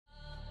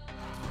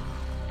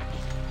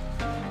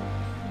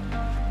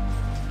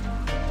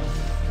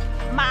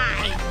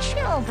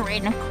so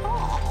great and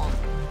calm.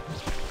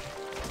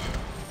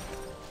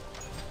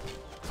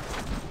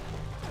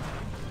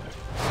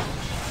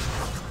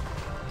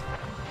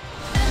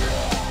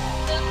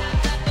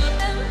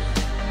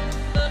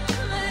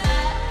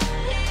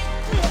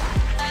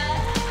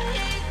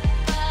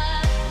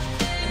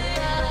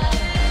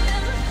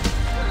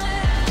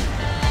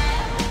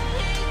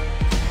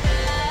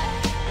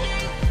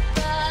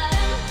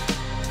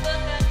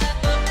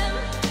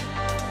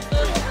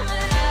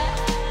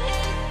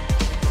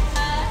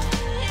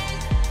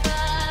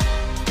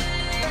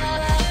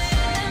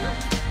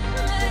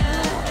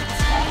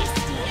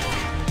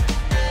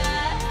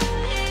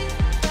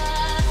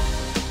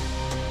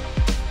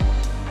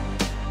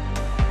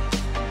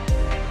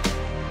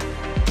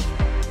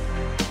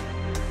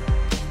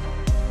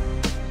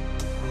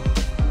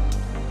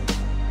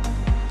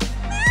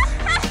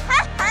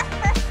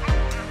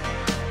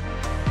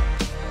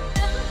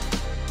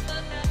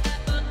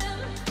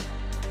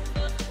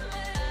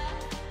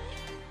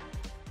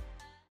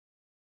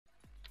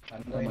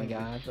 Oh my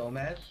god.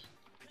 SomaZ?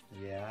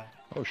 Yeah.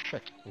 Oh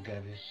shit. You're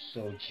gonna be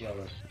so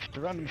jealous. The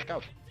random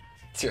scout.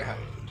 Yeah.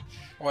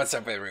 What's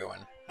up everyone?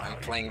 I'm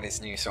playing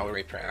this new Soul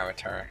Reaper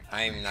avatar.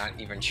 I'm not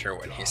even sure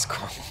what he's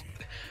called.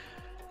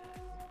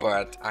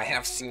 But I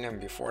have seen him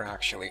before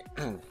actually.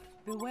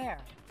 Beware.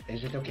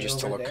 Is it okay Just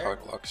to over look there? how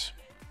it looks.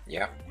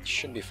 Yeah, it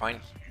should be fine.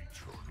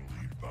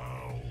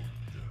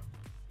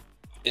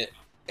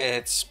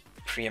 It's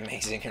pretty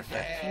amazing in my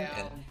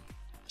opinion.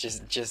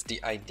 Just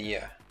the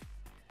idea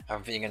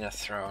of being on a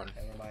throne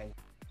Never mind.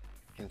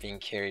 and being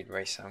carried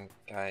by some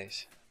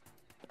guys.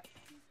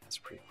 That's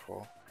pretty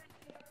cool.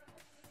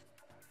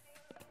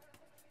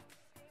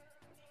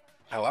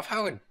 I love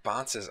how it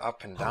bounces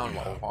up and down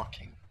while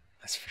walking.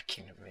 That's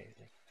freaking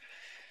amazing.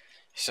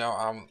 So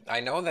I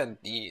know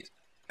that the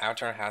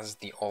avatar has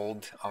the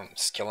old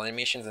skill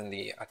animations and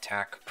the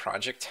attack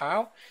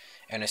projectile,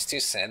 and as Stu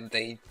said,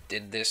 they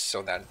did this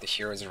so that the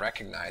hero is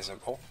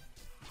recognizable,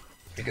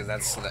 because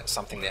that's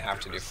something they have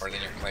to do for the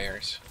new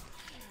players.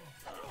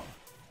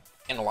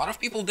 And a lot of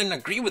people didn't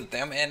agree with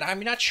them, and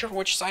I'm not sure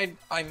which side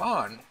I'm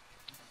on.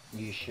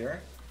 You sure?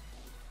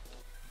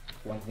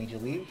 Want me to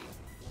leave?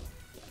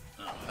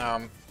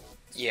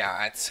 Yeah,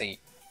 I'd say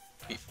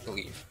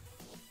leave.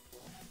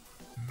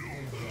 No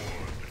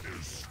one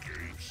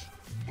escapes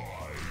my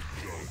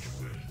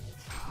judgment.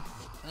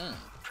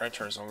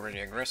 Predator is already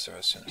aggressive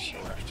as soon as he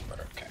left, but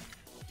okay.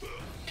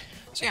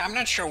 So yeah, I'm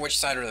not sure which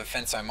side of the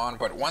fence I'm on,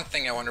 but one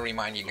thing I want to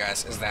remind you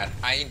guys is that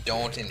I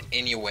don't in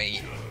any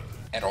way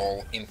at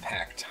all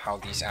impact how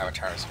these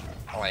avatars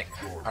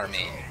are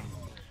made.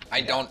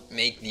 I don't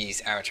make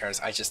these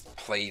avatars, I just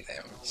play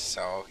them,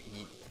 so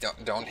you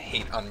don't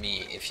hate on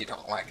me if you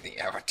don't like the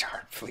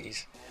avatar,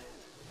 please.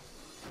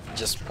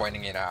 Just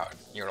pointing it out.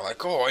 You're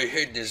like, oh, I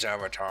hate this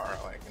avatar,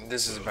 like,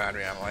 this is bad.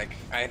 I'm like,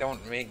 I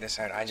don't make this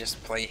out, I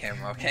just play him,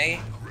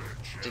 okay?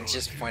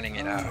 Just pointing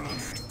it out.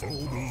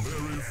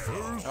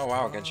 Oh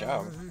wow, good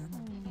job.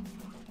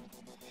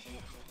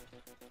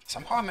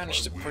 Somehow I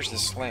managed to push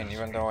this lane,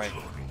 even though I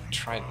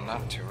tried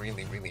not to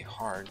really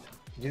hard.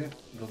 Dude,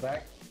 go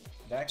back.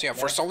 Back. So yeah,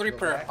 for back, Soul go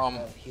Reaper,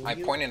 back, heal I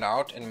you. pointed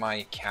out in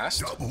my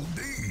cast,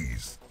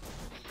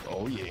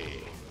 Oh yeah.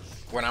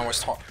 when I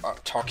was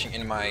talking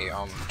in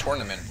my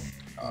tournament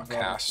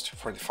cast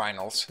for the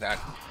finals, that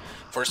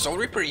for Soul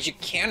Reaper you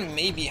can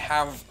maybe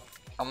have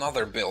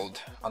another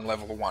build on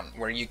level 1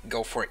 where you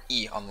go for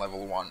E on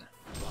level 1,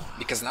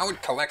 because now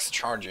it collects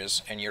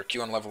charges and your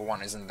Q on level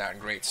 1 isn't that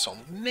great, so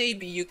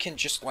maybe you can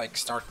just like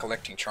start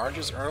collecting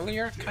charges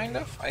earlier, kind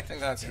of. I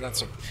think that's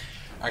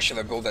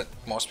actually a build that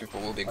most people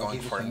will be going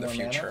for in the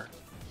future.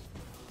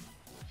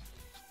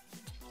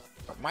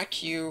 But my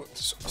Q,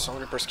 Soul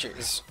Reaper's Q,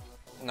 is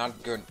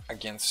not good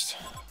against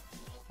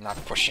not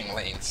pushing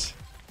lanes.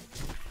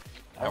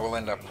 I will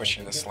end up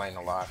pushing this lane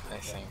a lot, I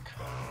think.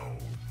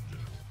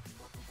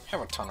 I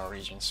have a ton of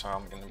regions, so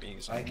I'm gonna be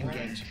using I can it.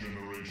 gank.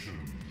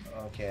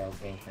 Okay, I'll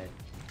gank it.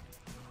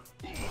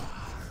 I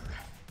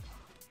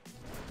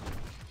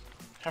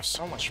have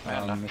so much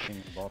mana.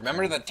 Missing the bot.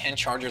 Remember that 10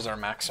 chargers are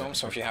maximum,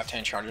 so if you have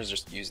 10 chargers,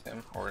 just use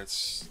them, or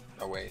it's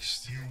a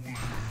waste.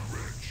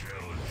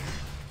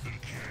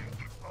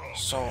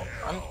 So,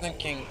 I'm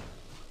thinking,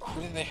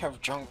 who do they have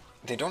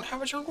They don't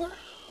have a jungler?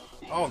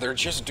 Oh, they're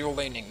just dual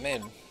laning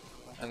mid,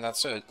 and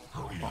that's it.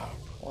 Oh,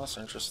 well, that's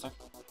interesting.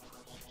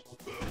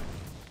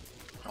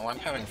 Well, I'm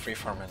having free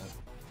farm and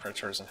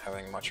Predator isn't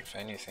having much of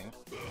anything.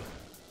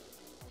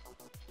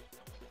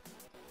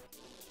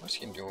 What's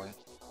he doing?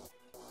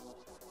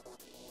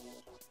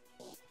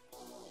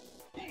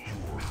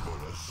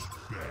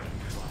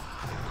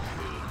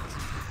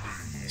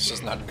 This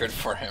is not good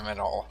for him at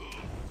all.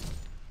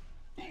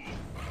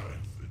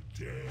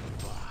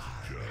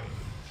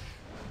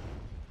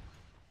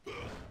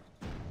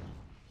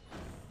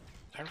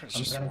 That was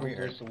just I'm gonna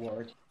weird. go the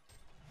ward.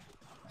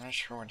 I'm not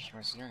sure what he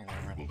was doing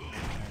there,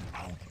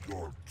 but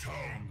Your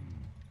tongue.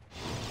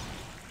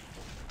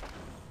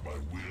 My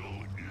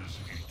will is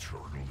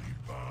eternally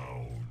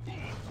bound.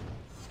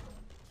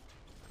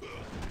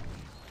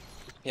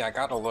 yeah, I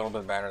got a little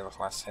bit better with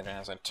last hit,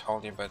 as I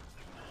told you, but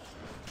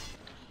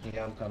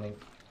Yeah, I'm coming.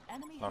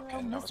 Enemy hero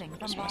Okay, no, it's missing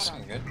just from missing.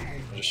 bottom. Good.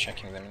 I'm just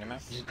checking the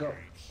minimap. Just go.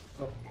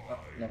 Go. Oh,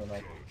 never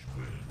mind.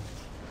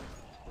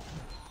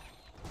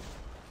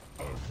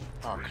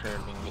 Oh, career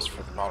being used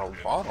for the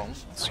bottom.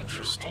 That's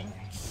interesting.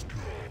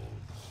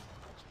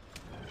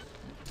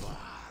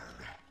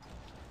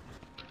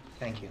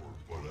 Thank you.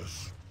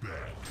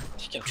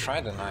 He can try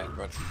deny it,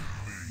 but if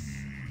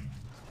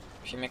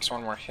he makes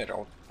one more hit,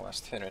 I'll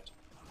last hit it.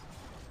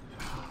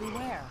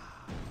 Beware.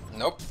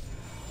 Nope.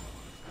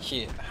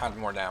 He had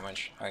more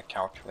damage. I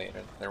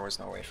calculated. There was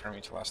no way for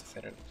me to last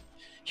hit it.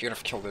 He would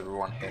have killed it with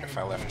one hit if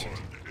I left it.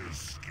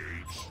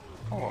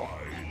 Oh.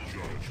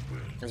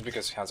 It's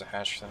because he has a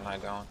hatch and I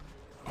don't.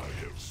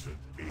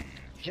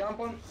 Jump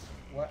on.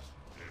 What?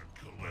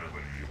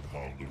 Calamity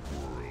upon the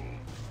world.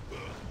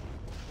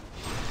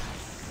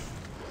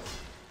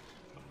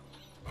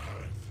 I'm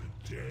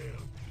the damned.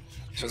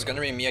 So it's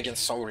gonna be me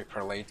against Soul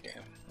Reaper late game.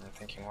 I'm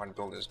thinking what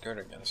build is good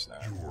against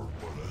that. You're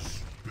but a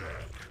speck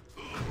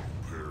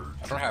compared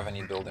I don't have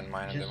any build in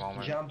mind at the Just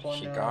moment. jump on,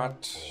 He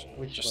got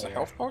which just a player?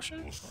 health potion?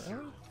 Really? to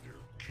their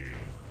king.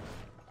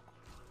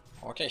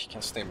 Okay, he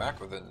can stay back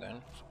with it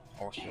then.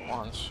 All he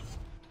wants.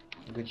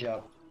 Good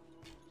job.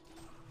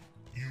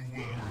 You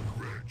will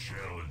regret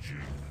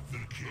challenging the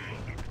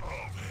king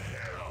of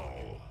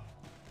hell.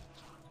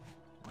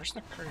 Where's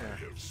the courier?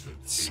 I have sent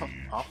It's so age,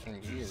 often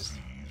used.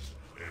 disease,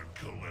 and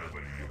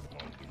calamity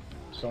upon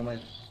the world.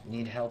 SomaZ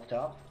need help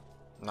top?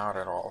 Not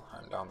at all.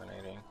 I'm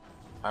dominating.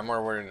 I'm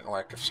more worried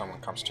like if someone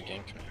comes to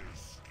gank me.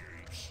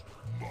 Escapes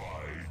my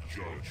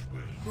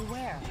judgment.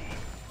 Beware.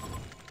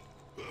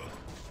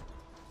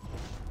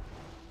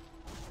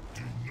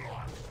 Do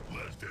not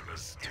let them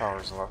escape.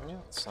 Towers love me,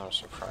 that's not a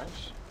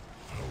surprise.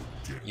 How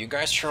dare You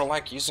guys sure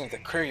like using the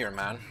courier,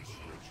 man.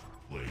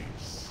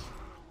 place.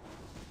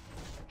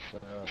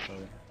 Sorry.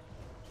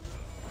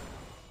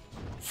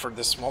 For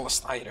the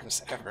smallest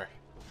items ever.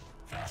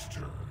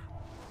 Faster.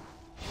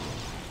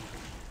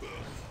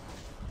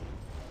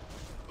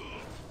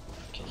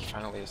 Okay, he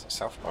finally used a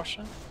self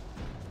potion.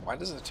 Why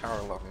does the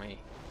tower love me?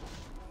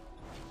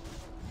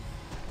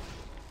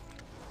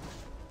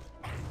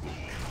 I will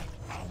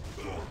cut out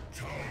your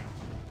tongue.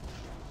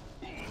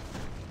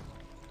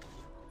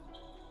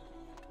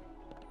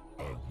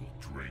 I will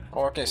drink.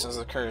 Oh, okay, since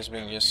the courier is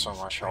being used so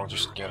much, I'll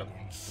just get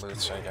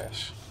boots, I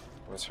guess.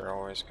 Boots are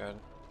always good.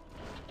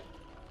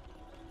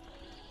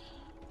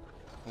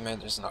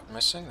 Mid is not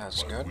missing,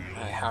 that's good.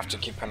 I have to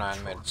keep an eye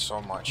on mid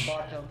so much.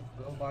 Bottom.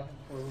 Go bottom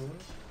for rune.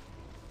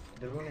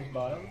 The rune is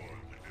bottom.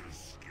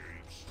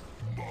 Escapes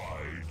my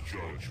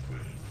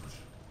judgment.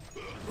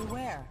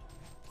 Beware.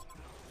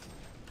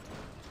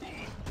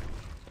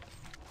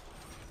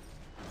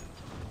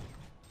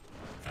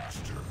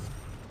 Faster.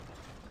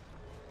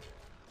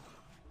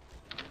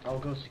 I'll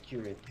go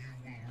secure it.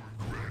 You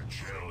will regret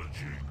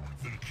challenging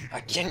the king.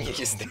 Again, you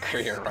used the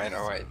courier right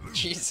away.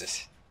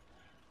 Jesus.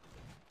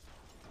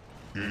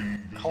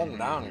 Calm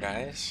down,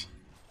 guys.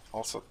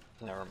 Also,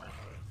 never mind.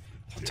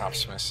 The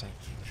top's missing.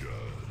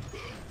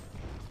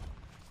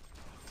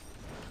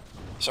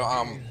 So,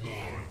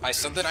 I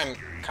said that I'm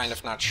kind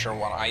of not sure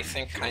what I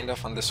think kind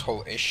of on this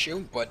whole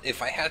issue, but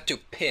if I had to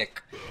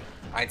pick,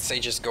 I'd say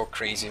just go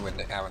crazy with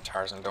the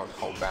avatars and don't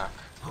hold back.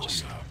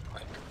 Just,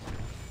 like,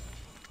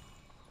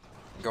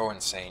 go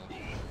insane.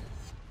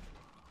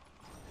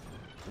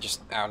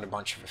 Just add a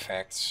bunch of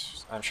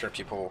effects. I'm sure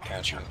people will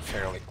catch on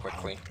fairly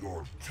quickly.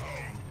 Your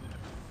tongue.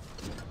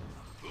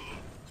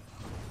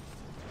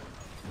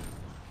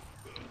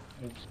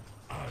 Oops.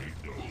 I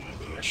know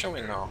that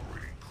Actually, no.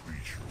 every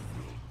creature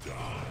will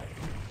die.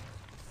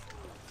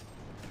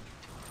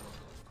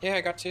 Yeah,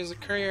 I got to use the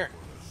courier.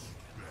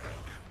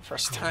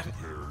 First time.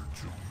 Compared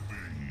to me.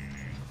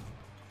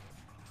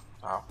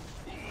 Wow.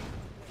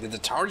 Did the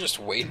tower just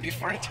wait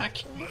before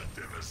attacking me? Let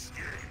them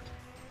escape.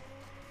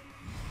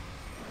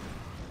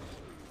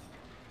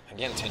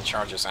 Again, 10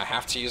 charges. I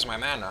have to use my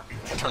mana.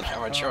 I don't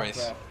have a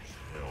choice. Crap.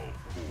 Hell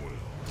boil.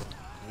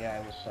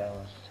 Yeah, I was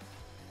silenced.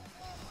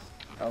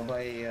 I'll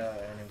buy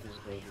an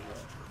invisibility.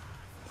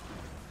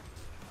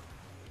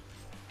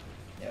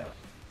 Yeah.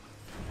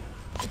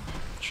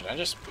 Should I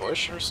just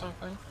push or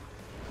something?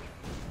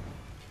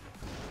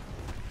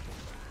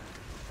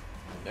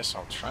 Guess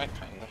I'll try,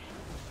 kind of.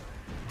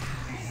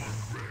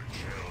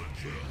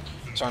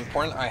 So on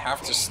point, I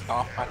have to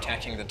stop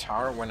attacking the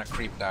tower when a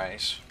creep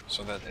dies,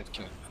 so that it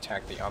can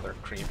attack the other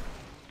creep.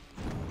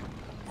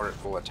 Or it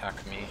will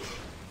attack me.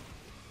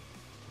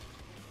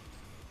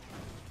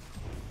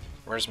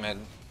 Where's mid?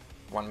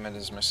 One mid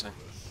is missing.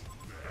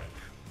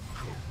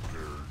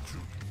 Compared to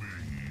me.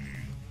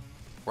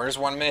 Where's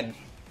one mid?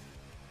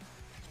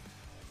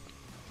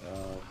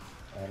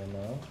 I don't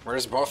know.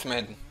 Where's both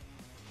mid?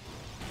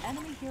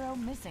 Enemy hero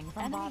missing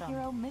from bottom. Enemy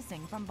hero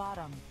missing from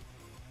bottom.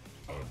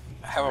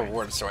 I have a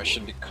ward, so I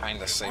should be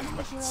kinda safe, Enemy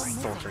but hero it's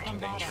still missing freaking from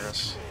bottom.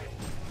 dangerous.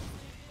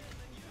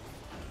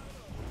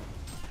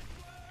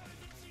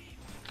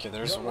 Okay,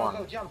 there's Go, one.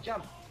 Go, jump,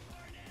 jump.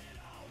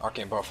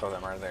 Okay, both of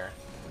them are there.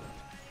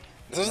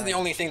 This is the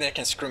only thing that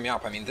can screw me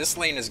up. I mean, this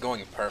lane is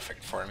going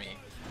perfect for me.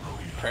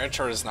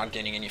 Predator is not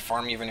getting any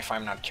farm, even if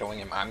I'm not killing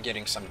him. I'm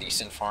getting some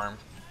decent farm.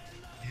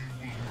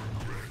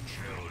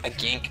 A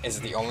gank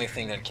is the only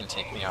thing that can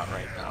take me out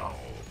right now.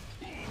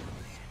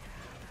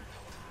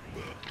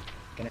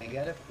 Can I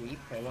get a creep?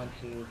 I want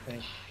to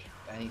finish.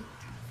 I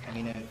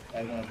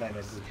want to buy my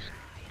boots.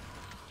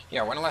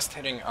 Yeah, one last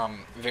hitting,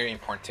 very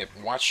important tip.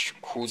 Watch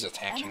who's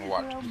attacking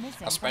what.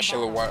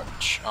 Especially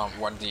watch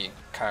what the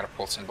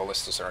catapults and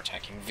ballistas are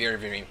attacking. Very,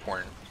 very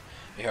important.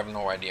 You have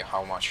no idea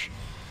how much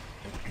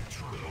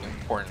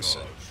importance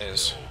it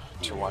is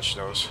to watch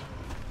those.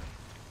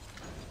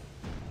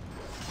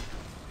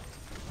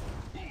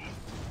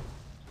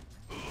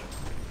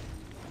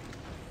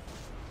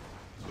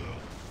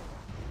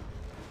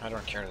 I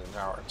don't care that the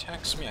tower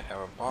attacks me, I have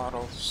a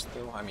bottle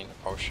still, I mean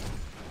a potion.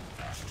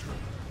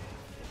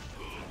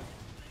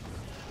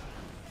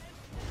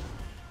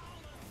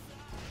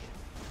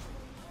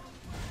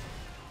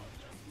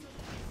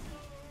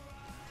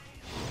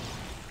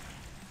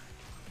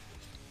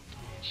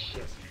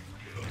 Shit.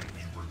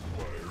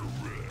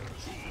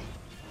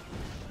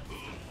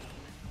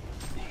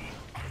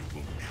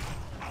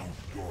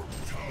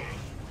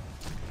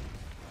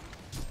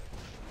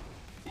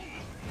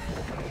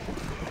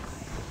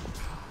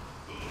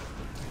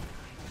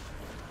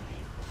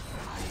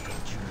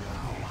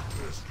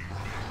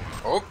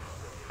 Oh,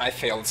 I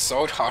failed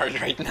so hard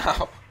right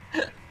now.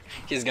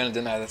 He's gonna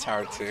deny the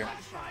tower too.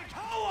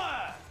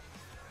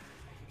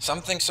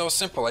 Something so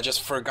simple, I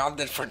just forgot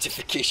that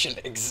fortification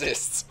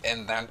exists,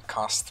 and that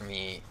cost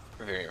me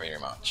very, very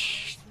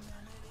much.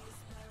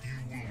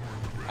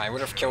 I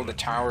would have killed the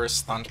tower,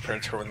 stunned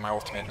Predator with my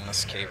ultimate, and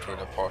escaped with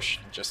a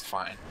potion just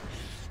fine.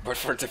 But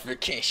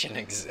fortification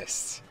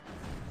exists.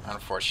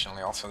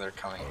 Unfortunately, also they're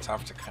coming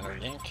tough to kind of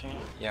gank.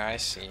 Yeah, I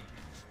see.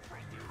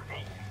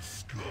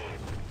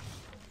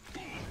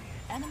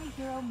 Enemy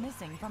hero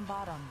missing from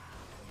bottom.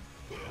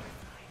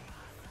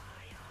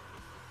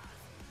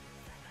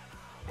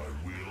 My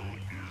will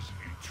is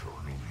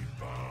eternally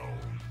bound.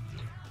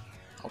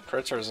 Oh,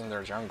 Predator's in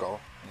their jungle,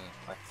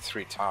 like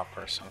 3 top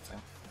or something.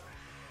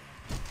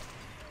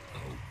 How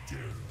dare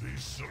they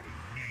summon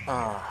me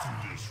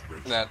Ah, to this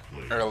wretched that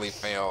place. early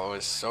fail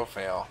was so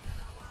fail,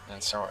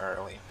 and so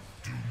early.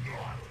 Do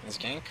not. Is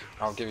gank?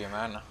 I'll give you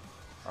mana.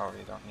 Oh,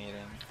 you don't need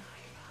any.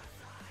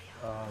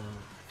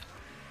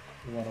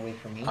 You want to wait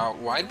for me?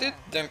 Why did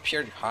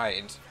Dampier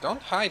hide?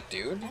 Don't hide,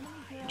 dude.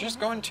 Just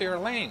go into your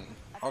lane.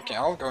 Okay,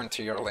 I'll go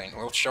into your lane.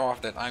 We'll show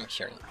off that I'm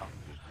here now.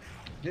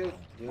 Dude,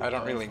 I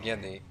don't really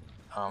get the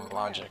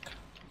logic.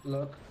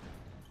 Look.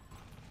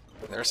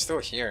 They're still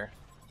here.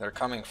 They're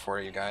coming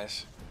for you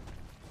guys.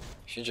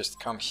 If you just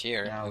come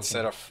here Yeah, okay.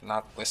 instead of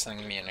not listening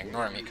to me and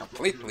ignoring me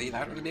completely,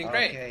 that would be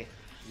great. Okay.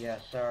 Yeah,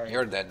 sorry.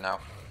 You're dead now.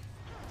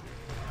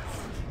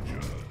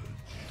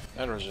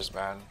 That was just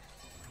bad.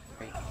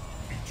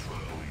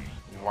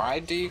 Why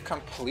do you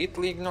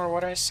completely ignore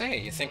what I say?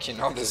 You think you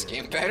know this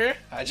game better?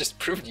 I just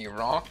proved you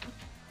wrong.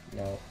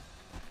 No.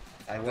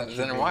 I want you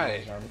Then to why?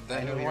 use them. I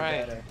Then know you're why?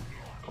 better.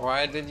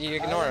 Why did you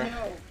ignore? I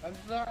know. I'm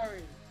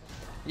sorry.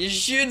 You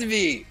should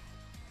be!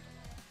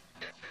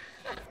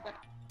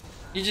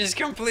 You just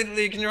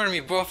completely ignore me,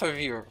 both of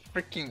you are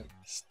freaking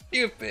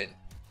stupid.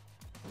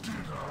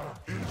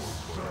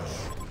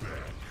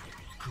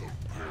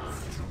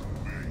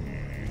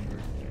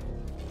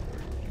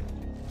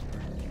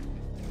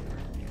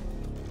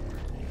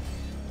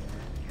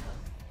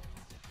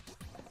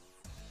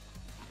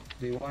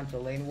 Do you want a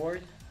lane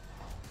ward?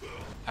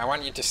 I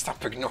want you to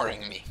stop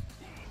ignoring me.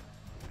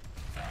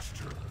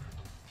 Faster.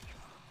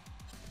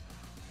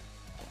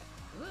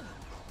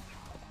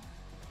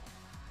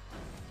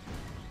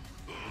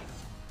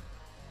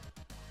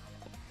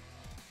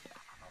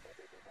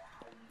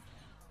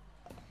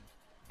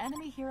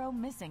 Enemy hero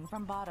missing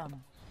from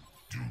bottom.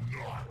 Do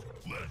not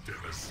let them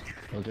escape.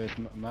 Well, there's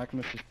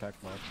Magnus is pack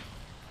mod.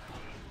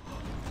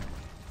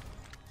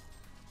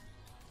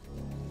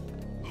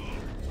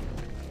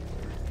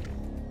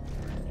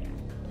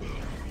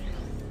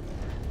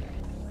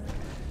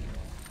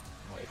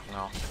 Wait,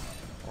 no.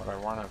 What I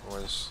wanted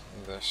was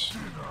this.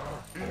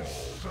 All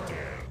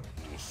dead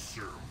will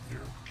serve their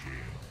king.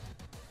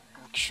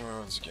 Actually,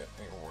 let's get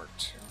a word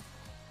too.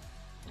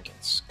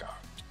 Against Scott.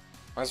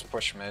 Let's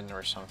push mid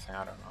or something,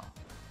 I don't know.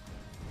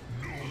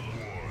 No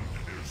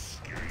one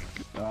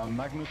escapes.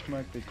 Magnus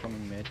might be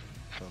coming mid,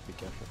 so be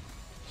careful.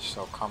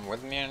 So come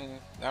with me and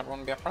that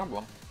won't be a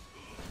problem.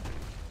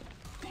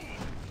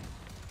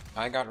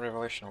 I got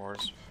revelation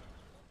words.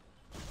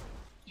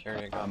 Here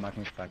you go.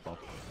 Magnus back bot.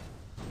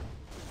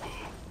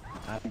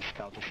 I'm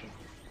scouting him.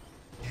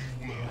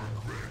 You will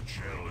regret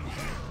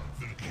challenging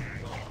the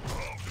king of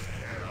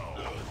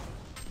hell.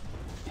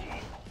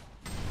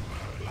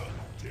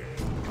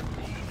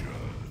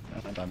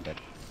 And I'm dead.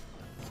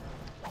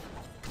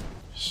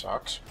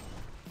 Sucks.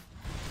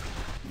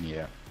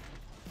 Yeah.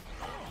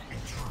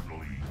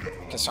 Eternally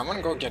Can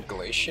someone go get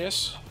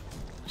Glacius?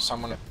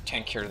 Someone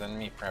tankier than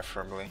me,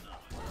 preferably.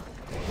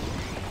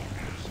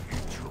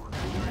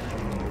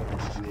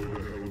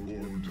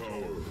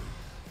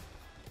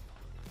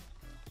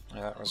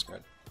 Yeah, that was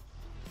good.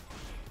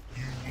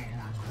 You will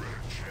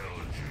regret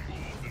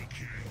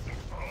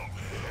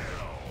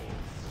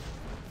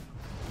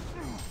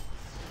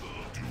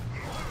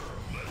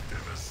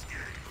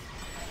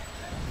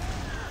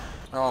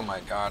Oh my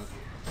god.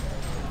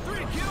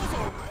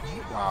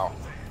 Wow.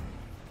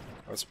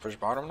 Let's push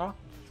bottom now.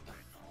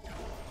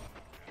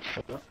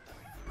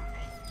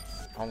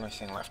 Only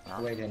thing left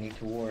now. Wait, I need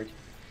to ward.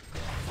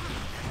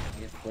 I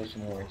need to play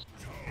some wards.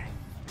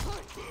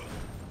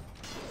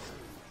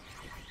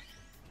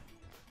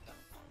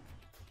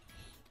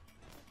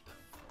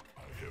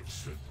 I have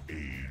sent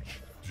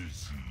age,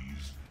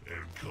 disease,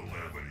 and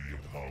calamity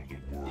upon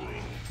the world.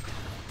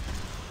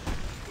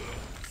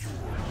 You're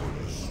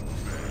but a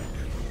speck,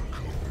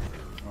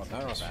 Coder. Oh,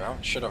 that was foul.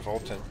 Should have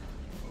ulted.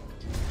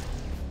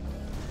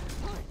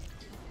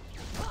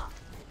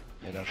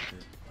 Yeah, that's true.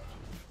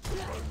 My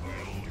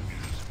will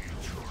is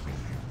eternally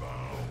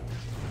bound.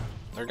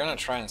 They're gonna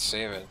try and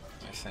save it,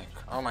 I think.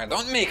 Oh my,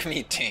 don't make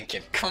me tank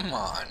it, come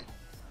on!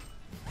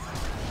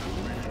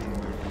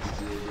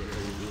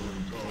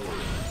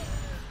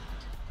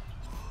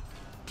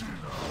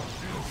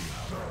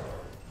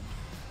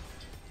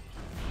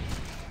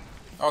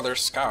 Oh,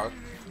 there's Scout.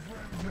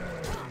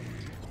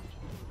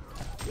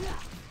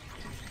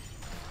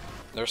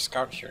 There's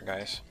Scout here,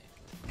 guys.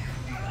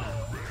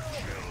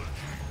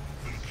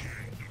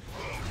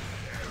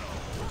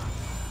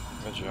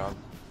 Good job.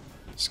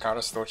 Scout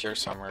is still here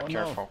somewhere, Oh,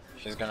 careful.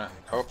 He's gonna...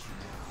 Oh.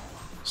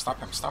 Stop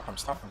him, stop him,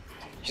 stop him.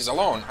 He's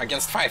alone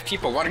against 5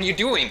 people, what are you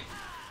doing?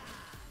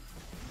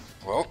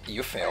 Well,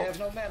 you I failed. have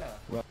no mana.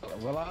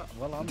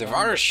 Well, I'm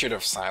Devar should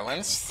have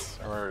silenced,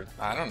 or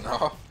I don't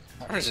know.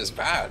 That was just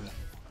bad.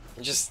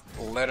 You just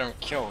let him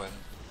kill him.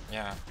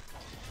 Yeah.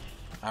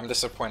 I'm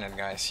disappointed,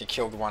 guys. He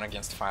killed 1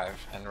 against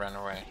 5 and ran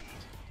away.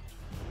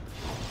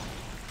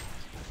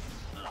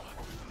 My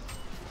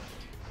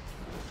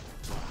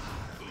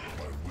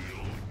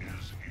will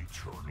is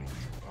eternally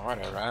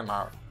Whatever, I'm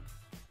out.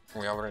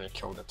 We already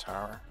killed the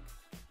tower.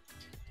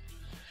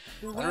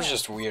 That was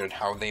just weird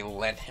how they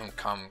let him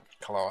come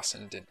close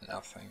and did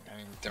nothing. I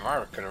mean,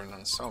 Devar could have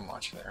done so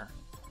much there.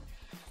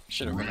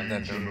 Should have been a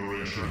dead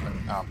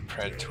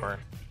Predator.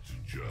 to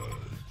judge.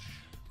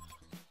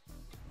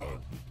 I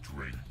will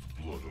drink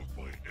the blood of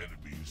my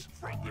enemies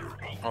from their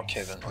own.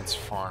 Okay, then let's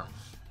farm.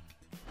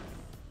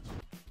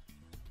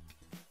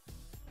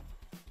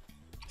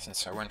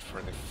 Since I went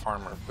for the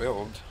farmer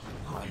build,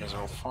 might as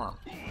well farm.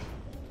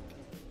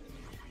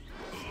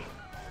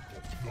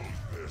 Those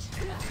best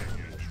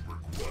minions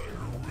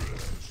require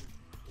rest.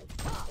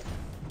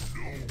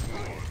 No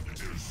one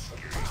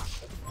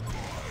escapes my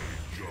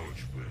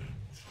judgment.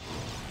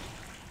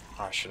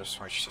 Oh, I should have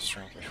switched to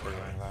strength before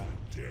doing that.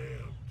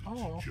 Damned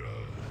Oh. to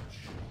judge.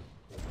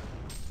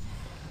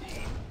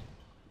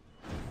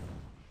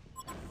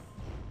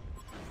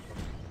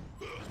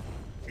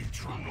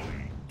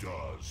 Eternally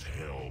does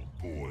hell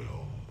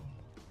boil.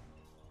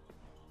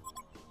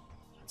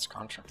 It's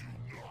contra.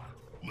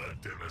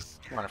 Let them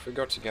escape. Come on, if we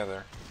go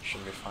together, it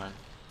should be fine.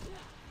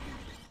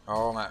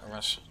 Oh my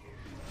gosh.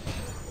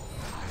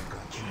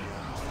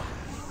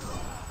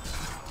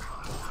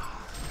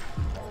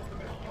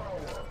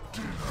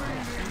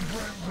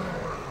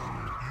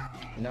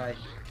 Nice.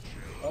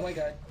 Oh my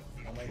god.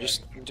 Oh my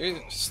Just do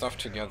stuff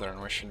together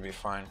and we should be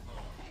fine.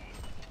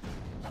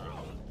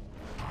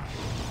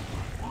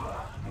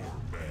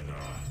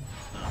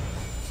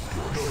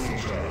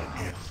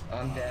 god.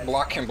 I'm dead.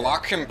 Block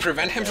him,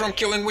 prevent him from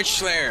killing Witch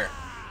Slayer!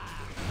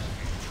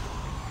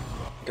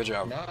 Good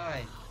job.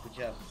 Nice. Good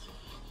job.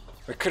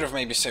 We could have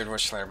maybe saved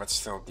Witch Slayer, but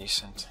still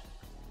decent.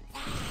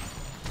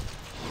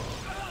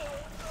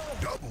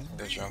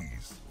 Good job.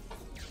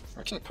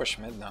 We can push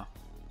mid now.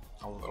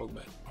 A little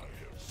bit.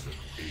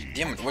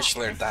 Damn it, Witch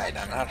Slayer died.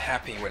 I'm not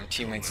happy when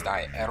teammates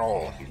die at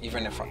all,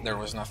 even if there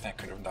was nothing I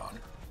could have done.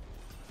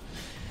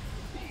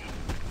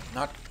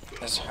 Not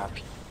as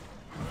happy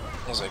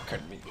as I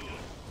could be.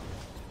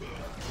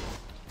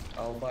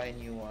 I'll buy a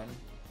new one.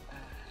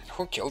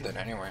 Who killed it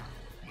anyway?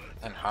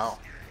 And how?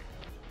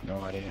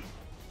 No idea.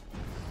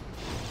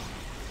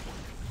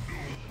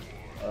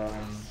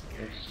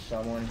 If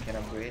someone can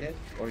upgrade it,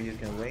 or you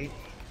can wait.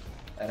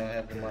 I don't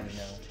have the money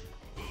now.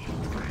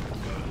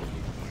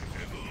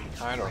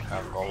 I don't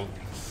have gold.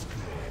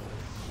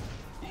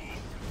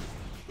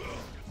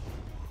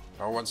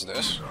 Oh, what's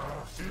this?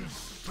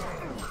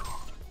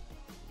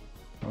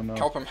 Oh no.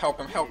 Help him, help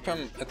him, help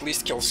him! At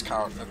least kill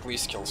Scout, at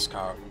least kill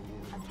Scout.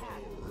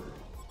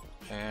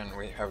 And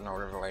we have no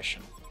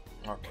revelation.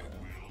 Okay.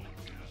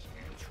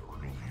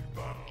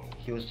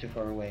 He was too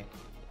far away.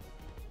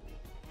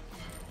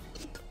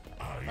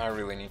 I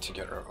really need to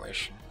get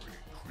revelation.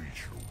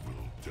 Creature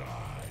will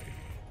die.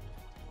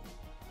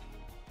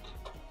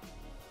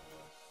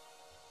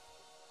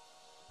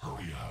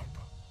 Hurry up.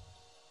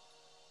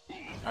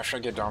 After I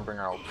get Dawnbringer,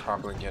 I'll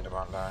probably get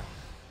about that.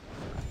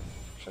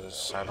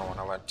 Because I don't want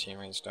to let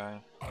teammates die.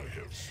 I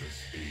have sent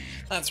aid.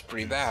 That's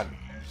pretty bad.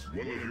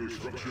 One of your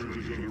structures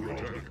is under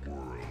attack.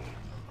 World.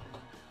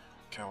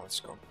 Okay, let's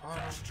go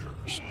bottom.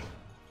 Just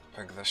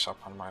pick this up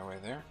on my way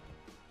there.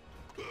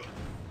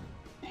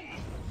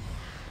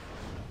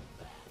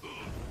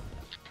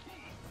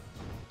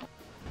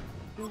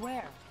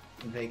 Beware.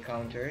 They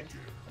countered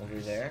over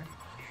there.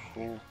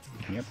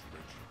 Yep.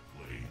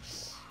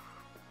 Place.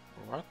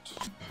 What?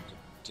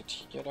 Did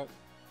get up.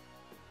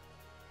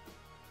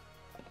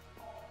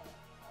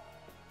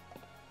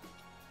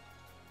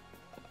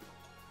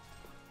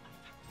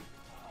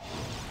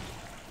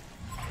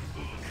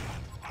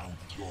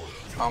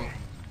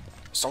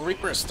 Soul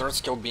Reaper's third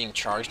skill being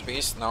charged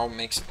based now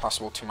makes it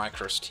possible to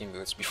micro steam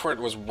boots. Before it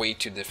was way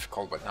too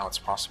difficult, but now it's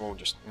possible.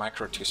 Just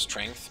micro to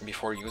strength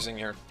before using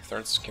your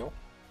third skill.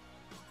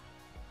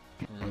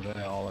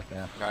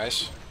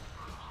 Guys,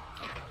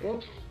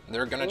 Oops.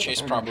 they're gonna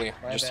chase probably.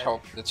 Just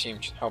help the team.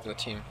 Just help the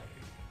team.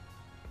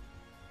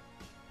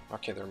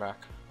 Okay, they're back.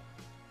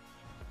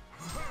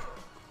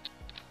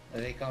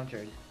 They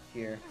countered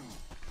here.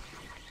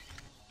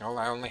 No,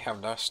 I only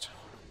have dust.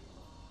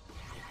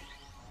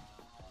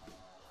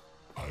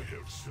 I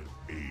have sent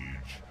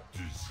age,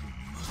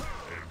 disease,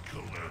 and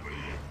calamity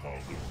upon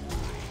the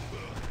world.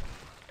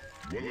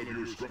 One of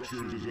your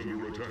structures is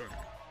under attack.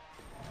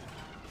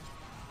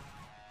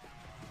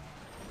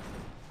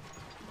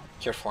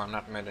 Careful, I'm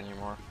not mid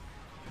anymore.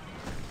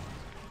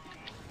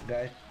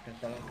 Guys, can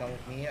someone come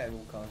with me? I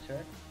will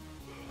counter.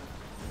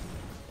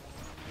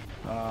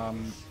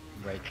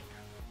 Wait.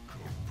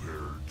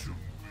 Compared to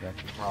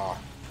Oh,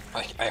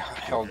 I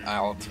held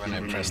Alt when I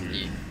pressed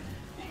E.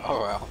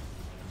 Oh well.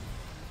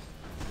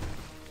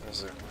 That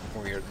was a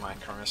weird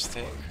micro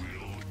mistake.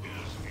 will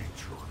is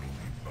eternally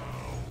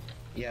bound.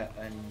 Yeah,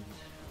 and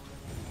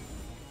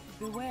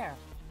Beware.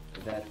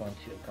 that one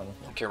too. Come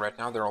with me. Okay, right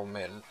now they're all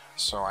mid,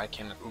 so I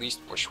can at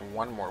least push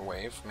one more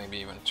wave, maybe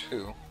even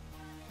two.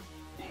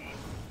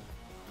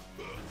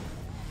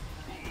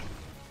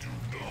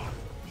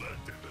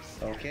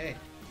 Okay.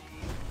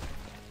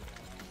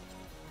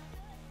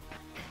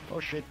 Oh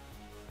shit.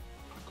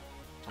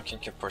 I can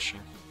keep pushing.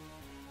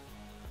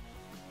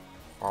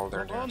 While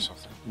they're doing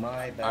something.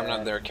 My bad. I'm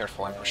not there,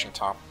 careful, I'm pushing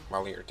top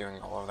while you're doing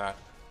all of that.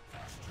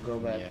 Go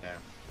back. Yeah.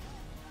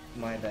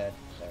 My bad.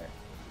 Sorry.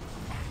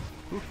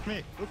 Hook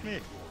me! Hook me!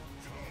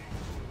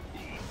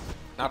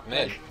 Not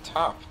mid,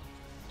 top.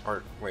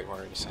 Or, wait,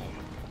 what are you saying?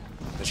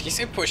 Did he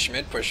say push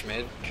mid?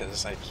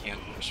 Because I can't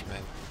push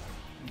mid.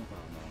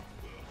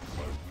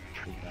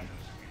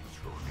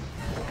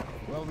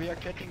 Well, we are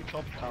getting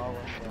top tower,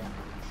 so...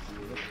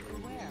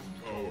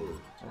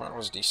 That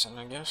was decent,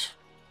 I guess.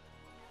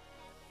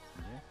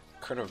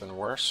 Could have been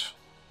worse.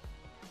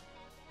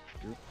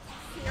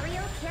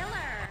 Serial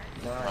killer.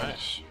 Nice.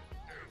 Nice.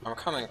 I'm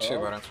coming too,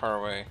 but I'm far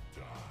away.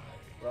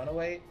 Run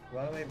away,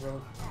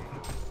 bro.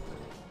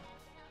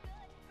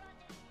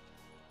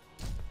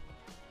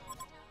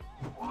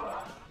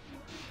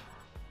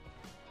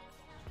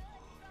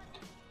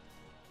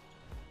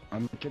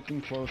 I'm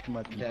getting close to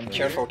my Then people.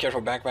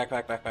 Careful, back.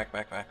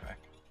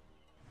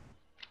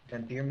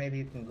 Then here maybe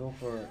you can go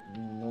for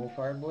no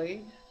fire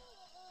blade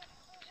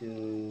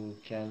to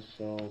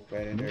cancel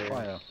predator's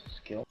fire.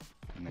 skill.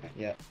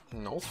 Yeah.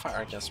 No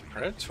fire against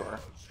Predator?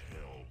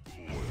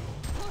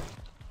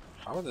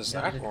 How does Does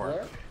that it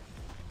work?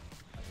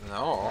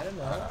 No. I don't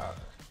know.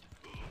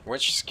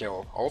 Which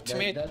skill?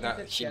 Ultimate? Doesn't That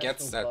it he cancel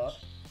gets that.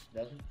 buffs?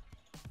 Doesn't?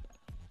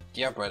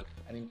 Yeah, but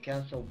I mean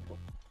cancel.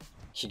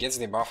 he gets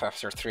the buff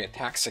after 3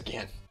 attacks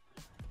again.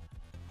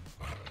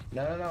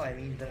 No. I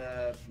mean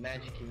the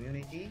magic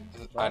immunity.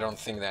 I don't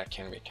think that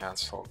can be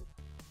cancelled.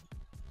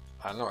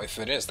 I don't know, if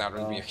it is, that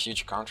would be a Oh.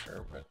 huge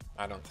counter, but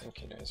I don't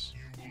think it is.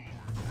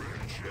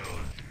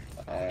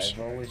 I've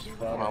always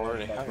thought I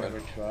already but have I've never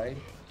it. tried.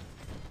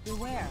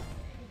 Beware.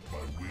 My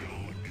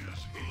will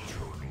is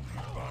eternally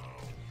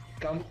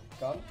bound.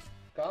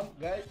 Come,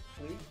 guys,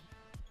 please.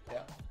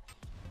 Yeah.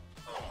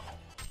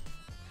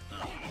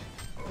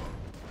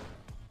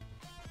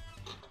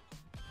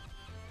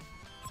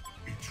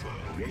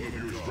 One of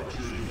your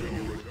structures is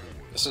under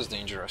attack. This is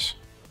dangerous.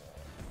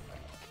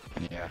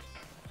 Yeah.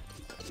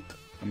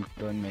 I'm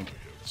going mid.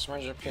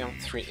 SmZ GPM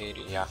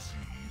 380, yeah.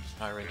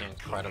 I regained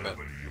quite a bit.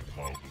 Calamity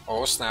upon the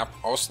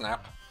Oh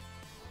snap.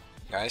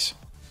 Guys,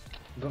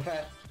 Go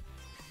fast.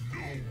 No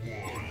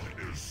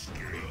one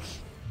escapes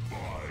my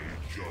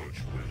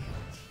judgment.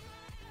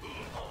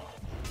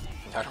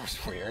 that was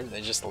weird.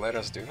 They just let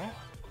us do that?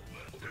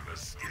 Let them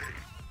escape.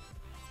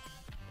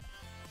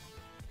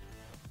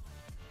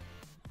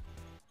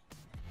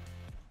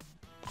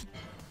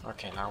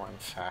 Okay, now I'm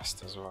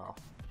fast as well.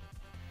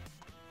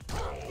 All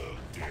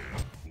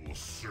damned will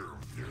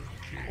serve their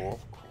king.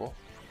 Cool.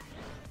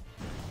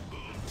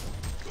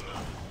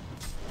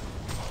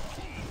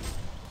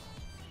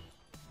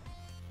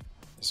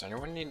 Does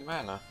anyone need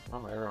mana?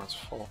 Oh, everyone's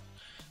full.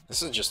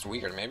 This is just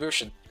weird. Maybe we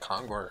should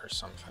Kongor or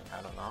something.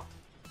 I don't know.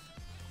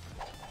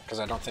 Because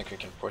I don't think we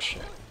can push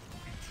it.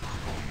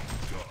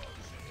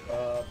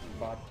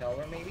 Bot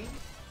tower maybe?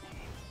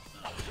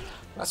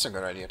 That's a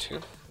good idea too.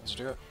 Let's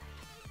do it.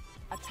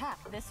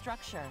 Attack this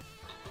structure.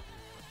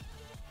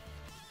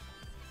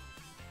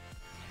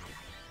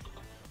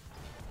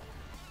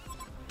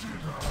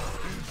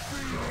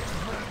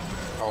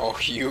 Oh,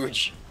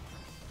 huge.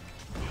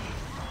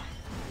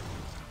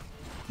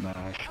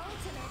 Nice.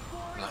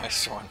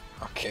 Nice one.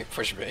 Okay,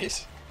 push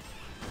base.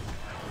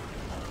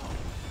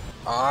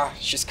 Ah,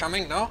 she's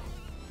coming? No?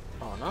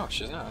 Oh no,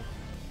 she's not.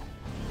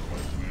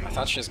 I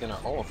thought she was gonna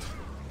ult.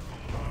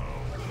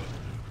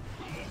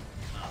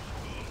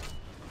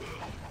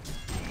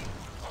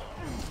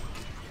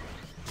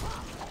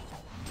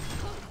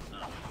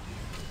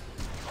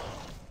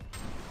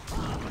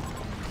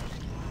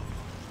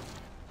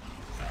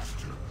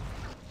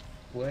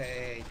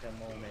 a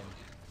moment.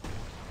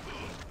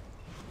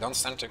 Don't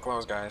stand too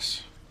close,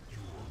 guys.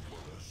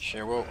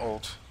 She will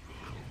ult.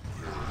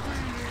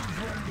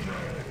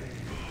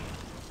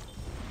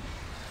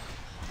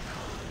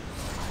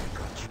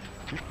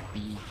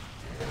 B.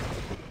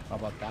 How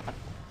about that?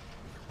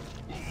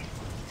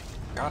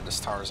 God, this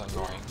tower is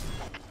annoying.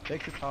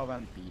 Take the tower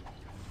and B.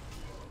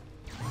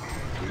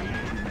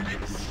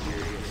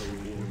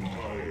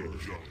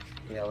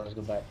 Yeah, let's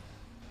go back.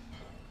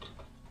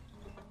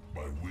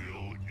 My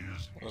will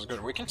is It was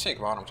good. We can take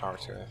bottom tower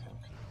too, I think.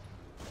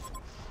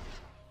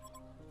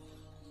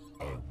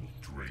 I will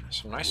drink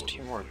Some nice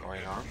teamwork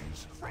going on.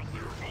 from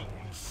their own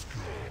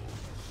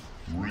skulls.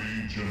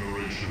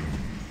 Regeneration.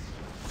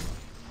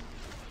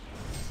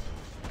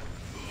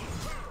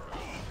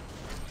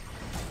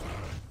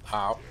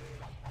 Ow.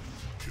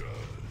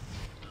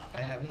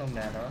 I have no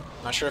mana.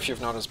 Not sure if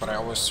you've noticed, but I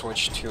always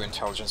switch to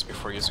intelligence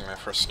before using my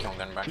first skill,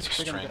 then back to 6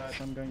 seconds, strength.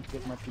 guys. I'm going to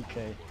get my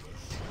PK.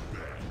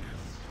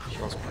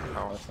 Heals my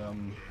health.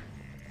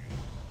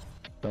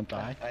 Don't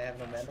die. I have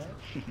no mana.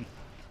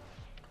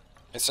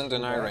 It's in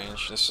deny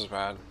range. This is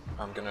bad.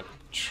 I'm gonna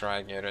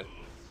try get it.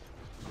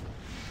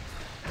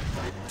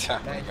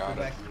 Tap, I Nice, got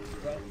go it. back.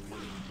 Go.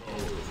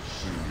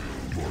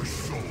 Your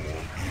soul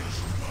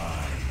is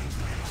mine.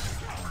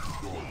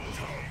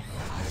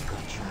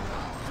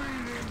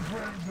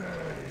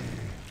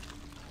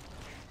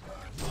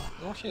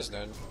 Oh, he's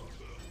dead.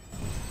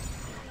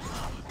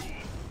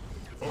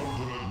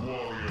 Ultimate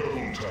warrior.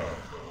 Double tap.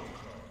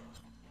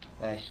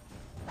 Nice.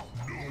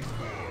 No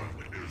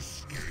one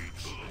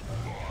escapes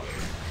my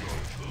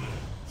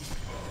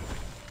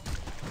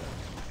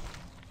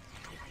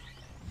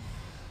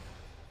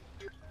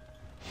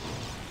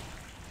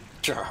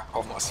judgment.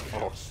 Almost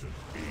full.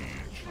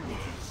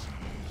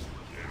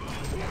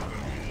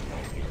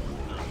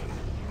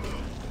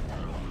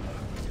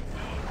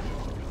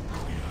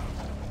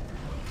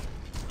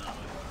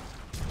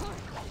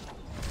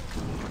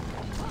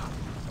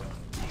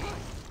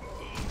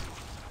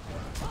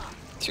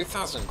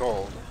 $2,000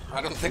 gold.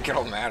 I don't think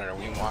it'll matter.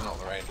 We won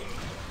already.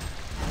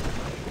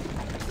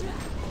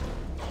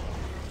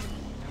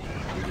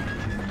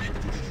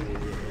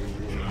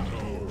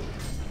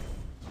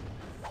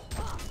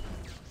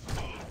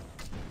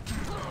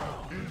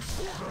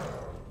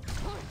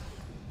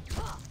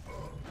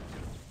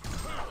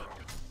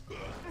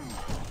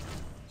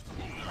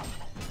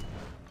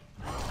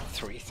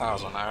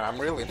 $3,000. I'm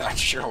really not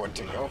sure what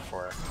to go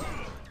for.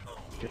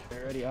 Get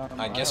ready.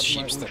 I guess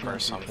have my sheep's the ulti on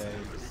first PK, something.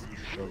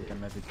 so we can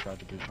maybe try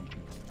to do something.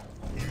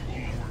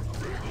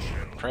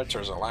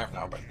 Predator's alive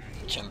now, but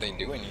can they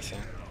do anything?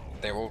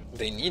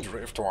 They need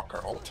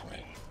Riftwalker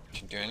ultimate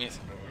to do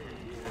anything.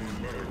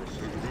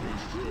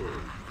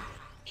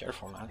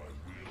 Careful, man.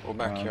 We'll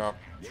back you up.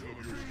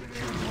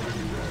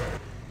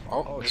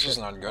 Oh, this is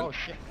not good. Oh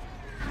shit.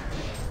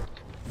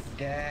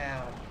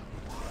 Damn.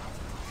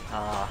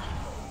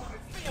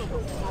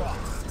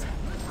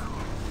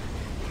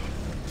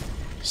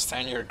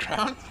 Stand your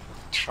ground.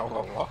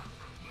 Trollolo.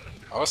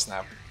 Oh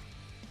snap.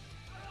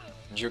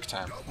 Juke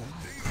time.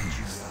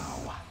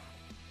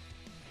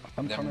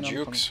 I'm Them coming, I'm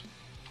jukes.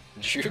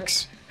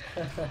 Jukes.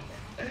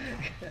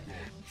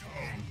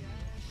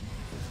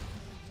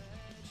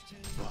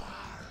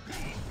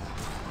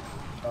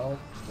 Oh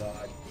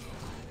god.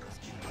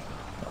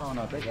 Oh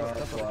no,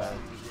 that's bad.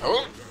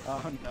 Oh!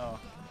 Oh no.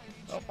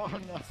 Oh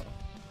no.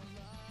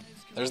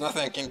 There's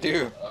nothing I can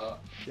do.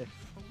 Shit.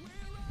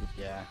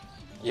 Yeah.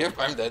 Yep,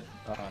 I'm dead.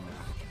 Oh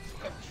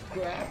no.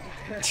 Crap.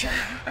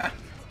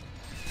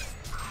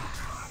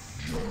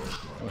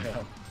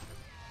 Well.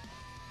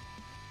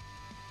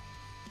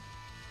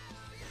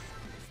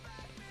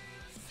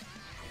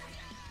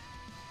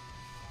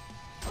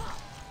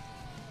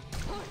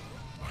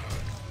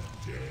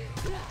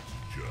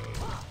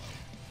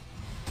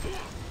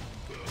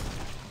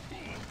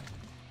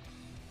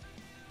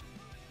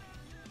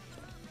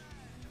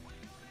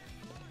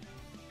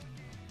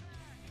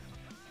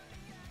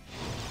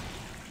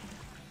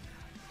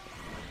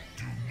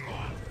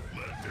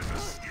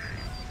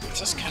 It's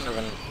just kind of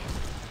an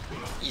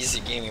easy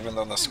game, even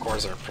though the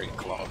scores are pretty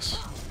close.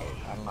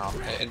 I don't know.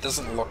 It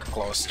doesn't look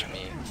close to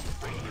me.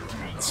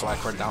 It's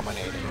like we're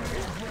dominating.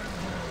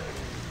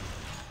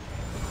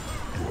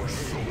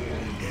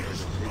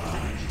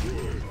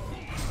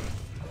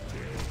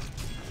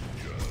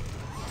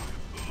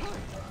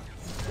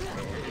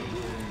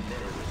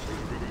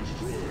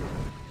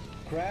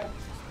 Crap.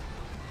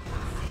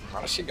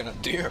 What is he gonna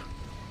do?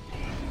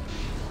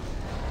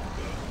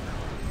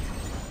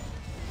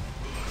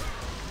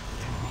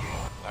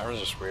 That was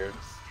just weird.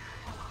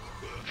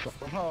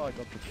 Oh, I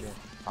got the kill.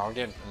 I'll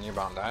get a new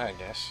bound die, I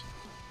guess.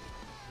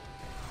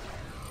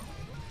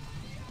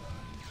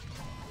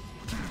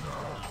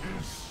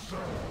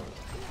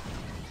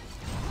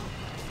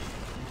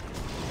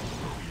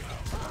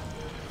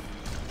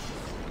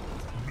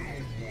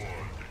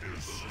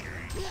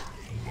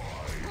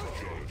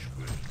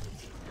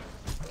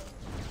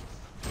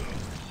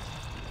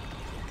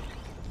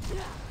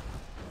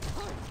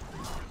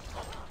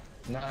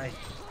 Nice.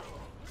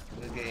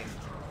 Good game.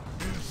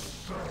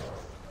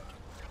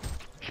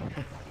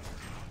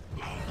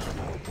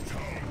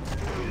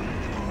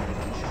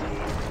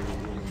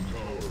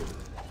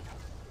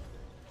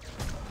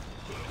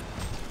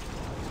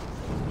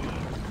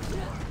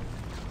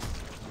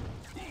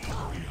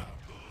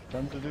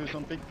 Time to do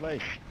some big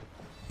plays.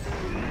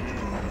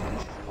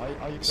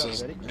 Are you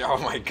guys ready? Oh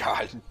my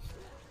god.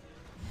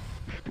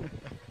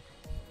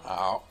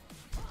 Oh.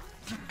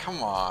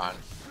 Come on.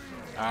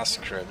 Ah,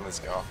 screw it, let's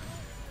go.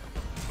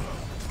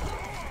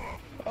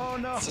 Oh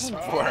no! This is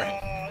boring.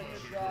 Oh,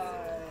 you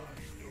died.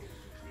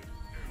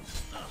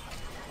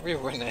 We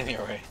win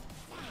anyway.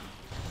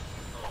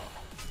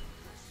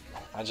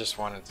 I just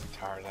wanted to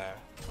tower that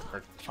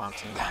or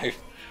fountain dive.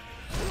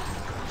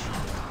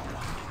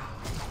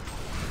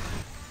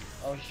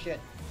 Oh shit.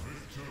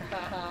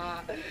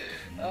 Oh my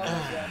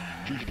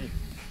god.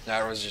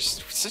 That was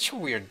just such a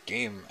weird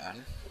game,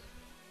 man.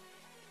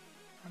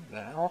 What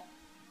the hell?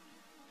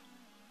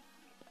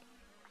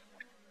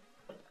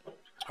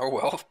 Oh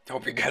well,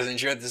 hope you guys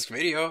enjoyed this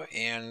video,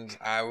 and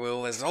I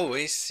will, as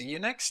always, see you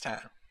next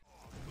time.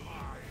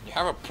 You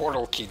have a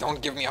portal key,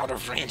 don't give me out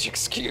of range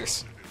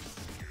excuse.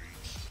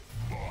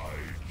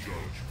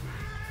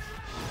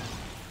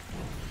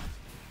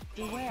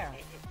 Beware.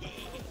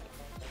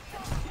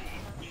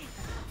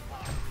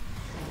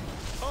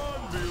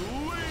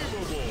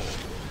 Unbelievable!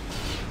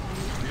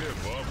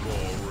 Give up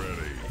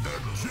already. The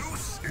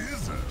juice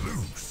is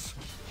loose.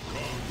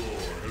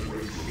 Condor has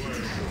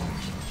been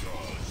slashed.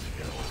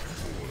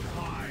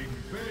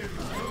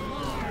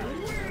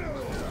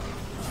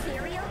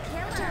 Serial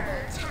killer.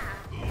 Double tap.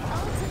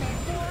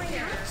 Ultimate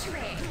warrior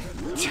trick.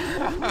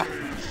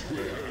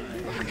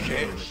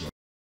 Okay.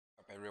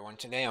 Up everyone,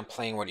 today I'm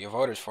playing what you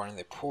voted for in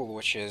the pool,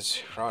 which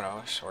is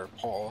Chronos, or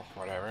Paul,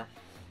 whatever.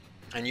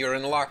 And you're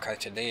in luck.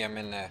 Today I'm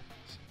in a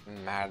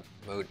mad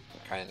mood,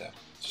 kinda.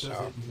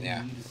 So,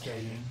 yeah.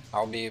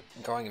 I'll be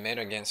going mid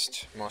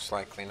against, most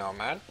likely,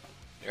 Nomad.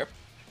 Yep,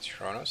 it's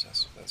Chronos,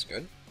 that's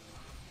good.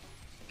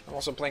 I'm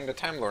also playing the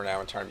Time Lord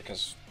avatar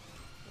because,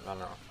 I don't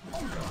know,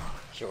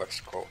 he looks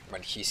cool,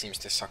 but he seems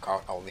to suck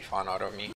out all the fun out of me.